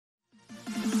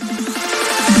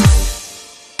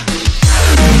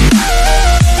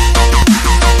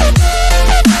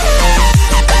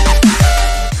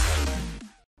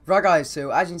Right guys,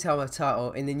 so as you can tell by the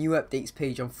title, in the new updates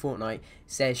page on Fortnite, it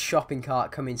says shopping cart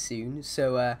coming soon.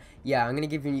 So yeah, I'm gonna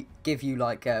give you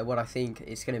like what I think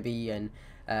it's gonna be and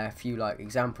a few like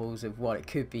examples of what it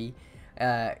could be.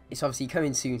 It's obviously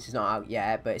coming soon, so it's not out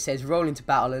yet, but it says roll into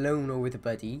battle alone or with a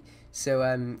buddy. So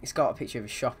it's got a picture of a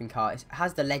shopping cart. It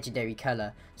has the legendary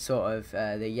colour, sort of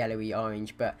the yellowy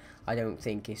orange, but I don't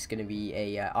think it's gonna be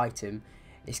a item.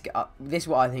 This is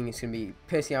what I think it's going to be.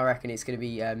 Personally, I reckon it's going to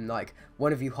be like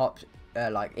one of you hops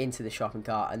like into the shopping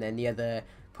cart and then the other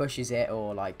pushes it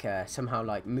or like somehow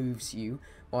like moves you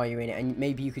while you're in it, and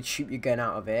maybe you could shoot your gun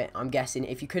out of it. I'm guessing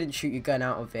if you couldn't shoot your gun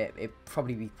out of it, it'd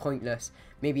probably be pointless.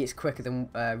 Maybe it's quicker than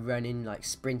running, like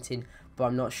sprinting, but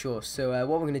I'm not sure. So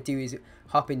what we're going to do is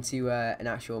hop into an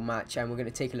actual match, and we're going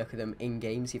to take a look at them in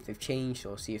game, see if they've changed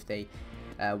or see if they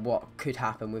what could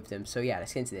happen with them. So yeah,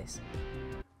 let's get into this.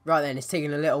 Right then, it's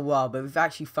taken a little while, but we've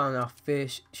actually found our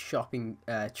first shopping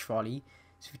trolley.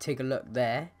 So if we take a look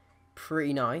there,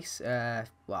 pretty nice. Well,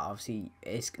 obviously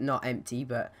it's not empty,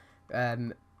 but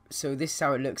so this is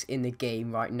how it looks in the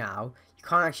game right now. You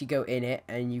can't actually go in it,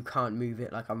 and you can't move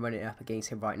it like I'm running up against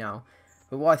him right now.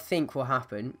 But what I think will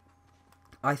happen,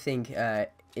 I think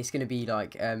it's going to be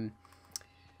like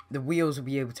the wheels will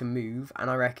be able to move, and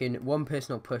I reckon one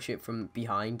person will push it from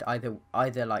behind,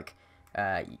 either like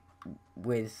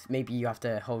with maybe you have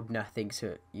to hold nothing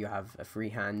so you have a free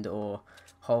hand, or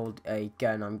hold a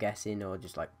gun, I'm guessing, or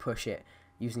just like push it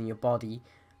using your body,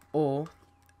 or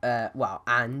well,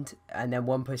 and then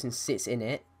one person sits in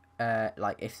it,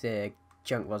 like if the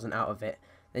junk wasn't out of it,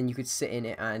 then you could sit in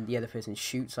it and the other person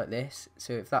shoots like this.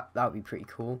 So if that would be pretty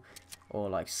cool, or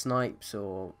like snipes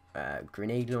or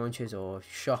grenade launchers or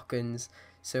shotguns.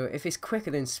 So if it's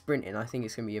quicker than sprinting, I think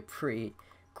it's gonna be a pretty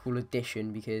cool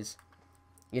addition, because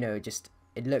you know,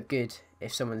 it'd look good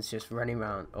if someone's just running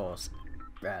around or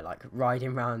like riding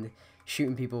around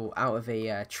shooting people out of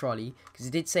a trolley. Because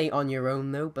it did say on your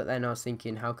own though, but then I was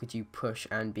thinking, how could you push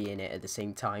and be in it at the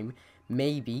same time?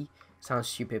 Maybe, sounds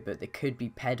stupid, but there could be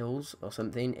pedals or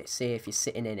something. Say if you're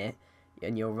sitting in it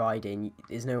and you're riding,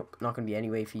 there's not going to be any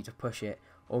way for you to push it.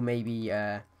 Or maybe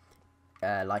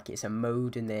like it's a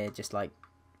mode and they're just like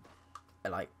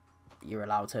you're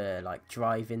allowed to like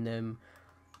drive in them.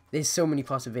 There's so many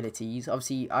possibilities.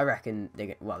 Obviously, I reckon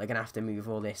they're gonna have to move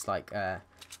all this like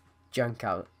junk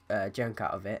out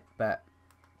of it. But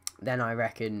then I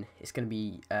reckon it's gonna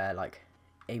be like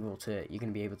you're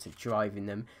gonna be able to drive in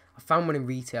them. I found one in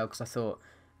retail because I thought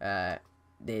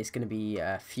there's gonna be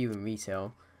a few in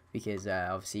retail, because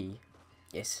obviously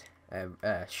it's a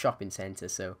shopping centre.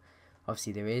 So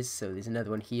obviously there is. So there's another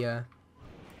one here,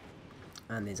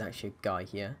 and there's actually a guy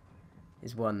here.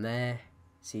 There's one there.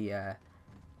 See.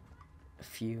 A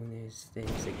few. There's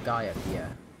a guy up here.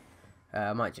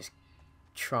 I might just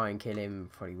try and kill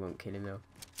him. Probably won't kill him though.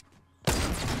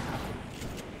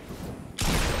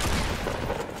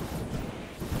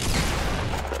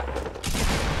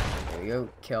 There we go,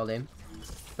 killed him.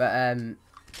 But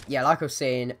yeah, like I was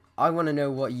saying, I want to know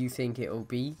what you think it will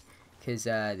be, because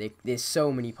there's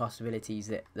so many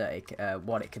possibilities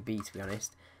what it could be. To be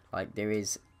honest, like there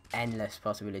is endless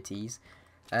possibilities.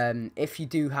 If you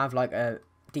do have like a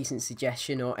decent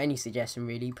suggestion, or any suggestion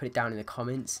really, put it down in the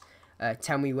comments.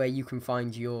 Tell me where you can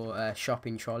find your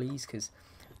shopping trolleys, because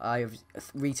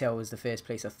retail was the first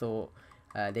place I thought.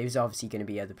 There's obviously going to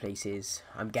be other places.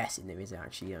 I'm guessing there is,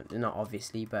 actually, not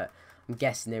obviously, but I'm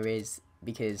guessing there is,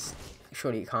 because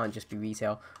surely it can't just be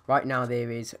retail. Right now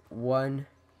there is 1,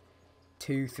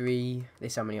 2, 3,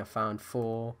 this is how many I found,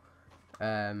 4,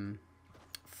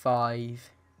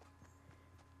 5,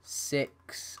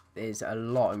 6, there's a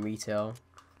lot in retail.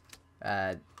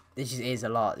 This just is a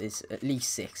lot. There's at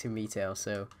least 6 in retail,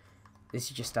 so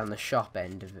this is just on the shop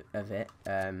end of it.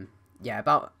 Yeah,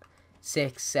 about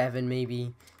 6, 7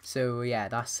 maybe. So yeah,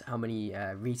 that's how many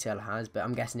retail has, but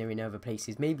I'm guessing they're in other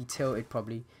places. Maybe Tilted,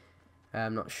 probably.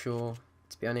 I'm not sure,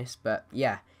 to be honest, but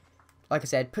yeah, like I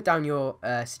said, put down your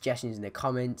suggestions in the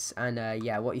comments, and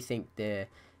yeah, what you think the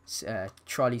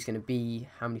trolley's going to be,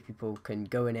 how many people can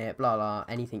go in it, blah blah,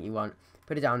 anything you want.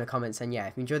 Put it down in the comments, and yeah,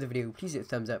 if you enjoyed the video, please hit the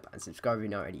thumbs up and subscribe if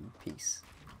you're not already. Peace.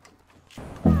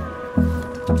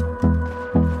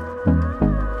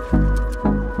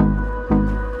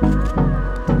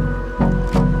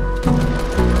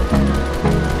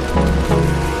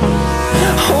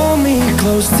 Hold me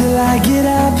close till I get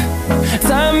up.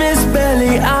 Time is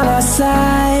barely on our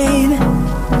side.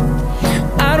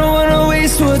 I don't wanna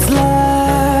waste what's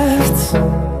left.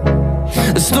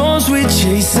 The storms we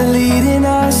chase are leading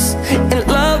us, and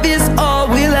love is all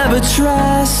we'll ever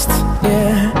trust.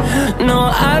 Yeah, no,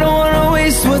 I don't wanna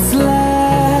waste what's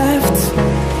left.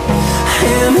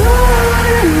 And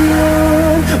on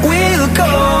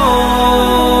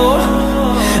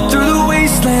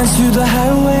wastelands, through the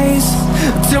highways,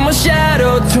 till my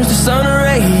shadow turns to sun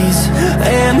rays.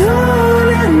 And on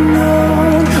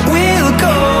we'll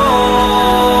go,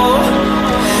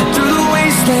 through the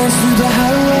wastelands, through the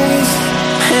highways,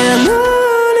 and on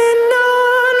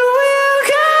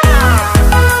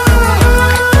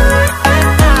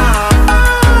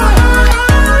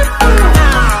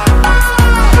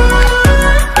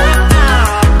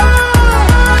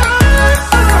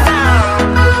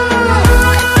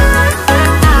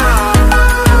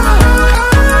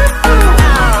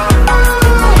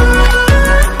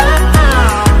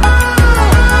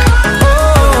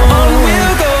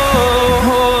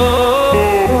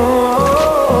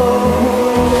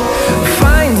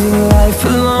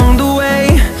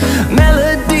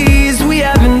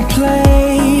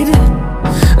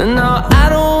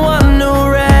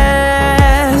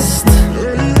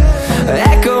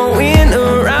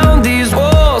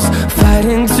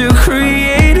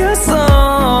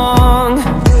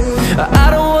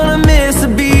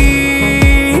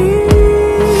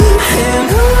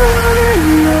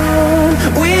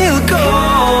we'll go.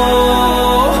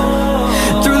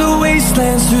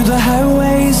 Through the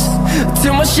highways,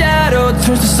 till my shadow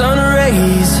turns to sun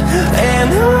rays. And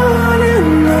on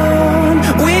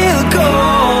we'll go,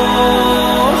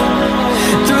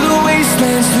 through the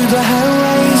wastelands, through the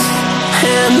highways,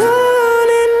 and on.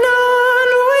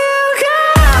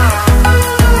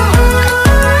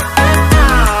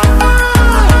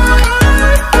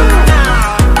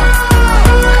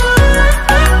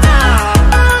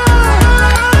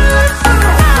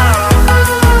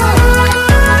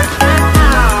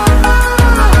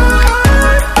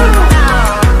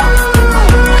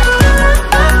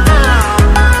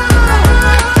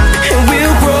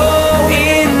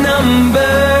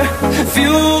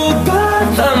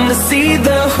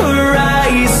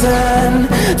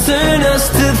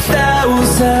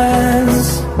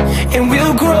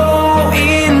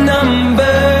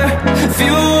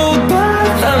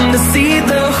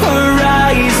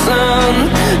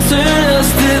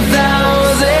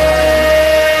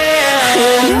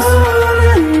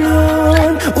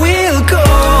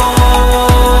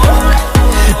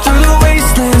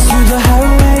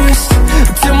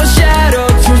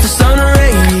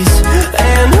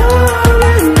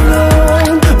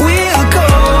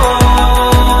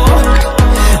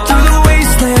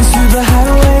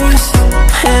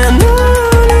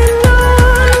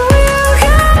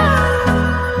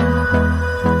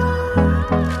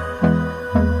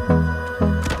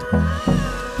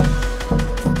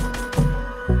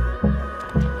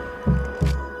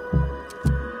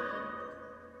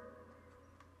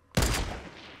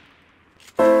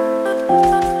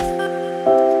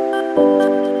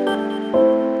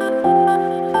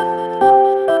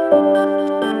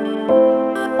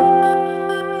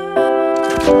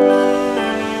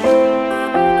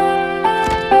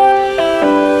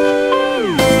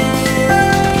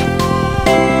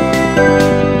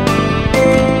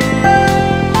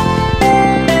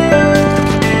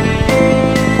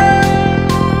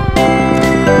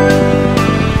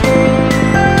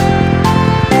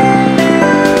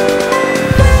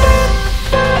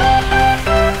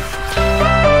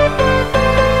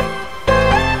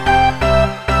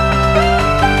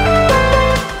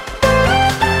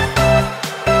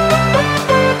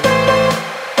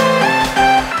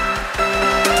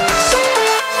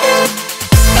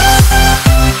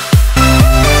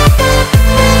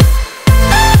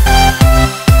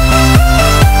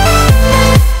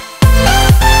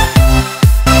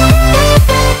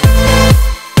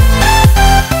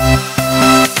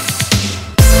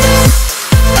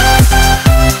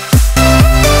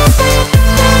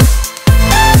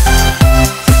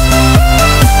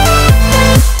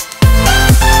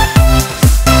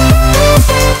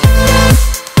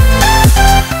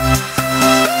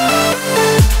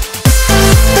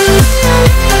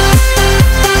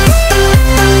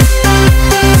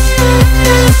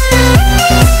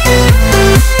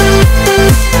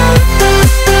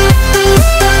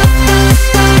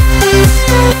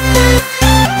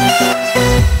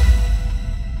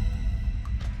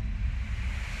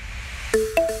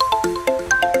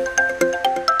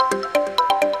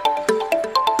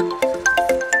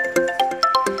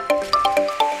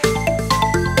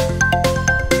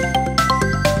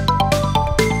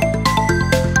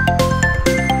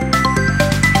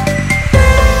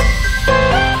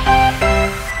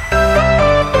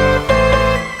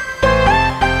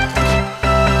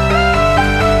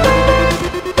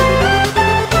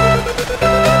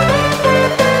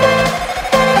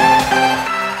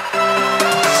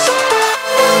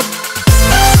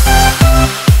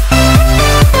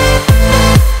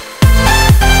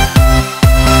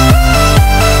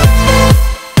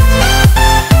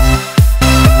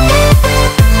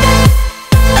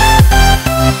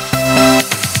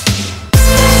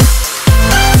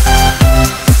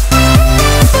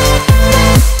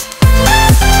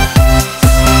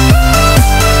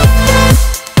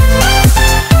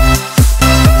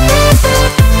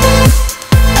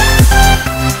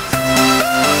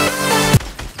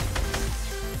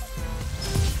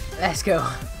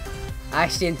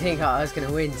 actually didn't think I was going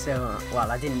to win, so,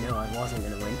 well, I didn't know I wasn't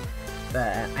going to win.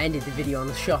 But I ended the video on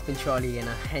the shopping trolley and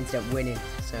I ended up winning.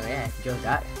 So yeah, if you enjoyed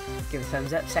that, give it a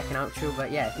thumbs up. Second outro,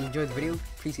 but yeah, if you enjoyed the video,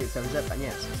 please give it a thumbs up. And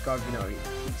yeah, subscribe if you're not already.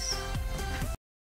 Peace.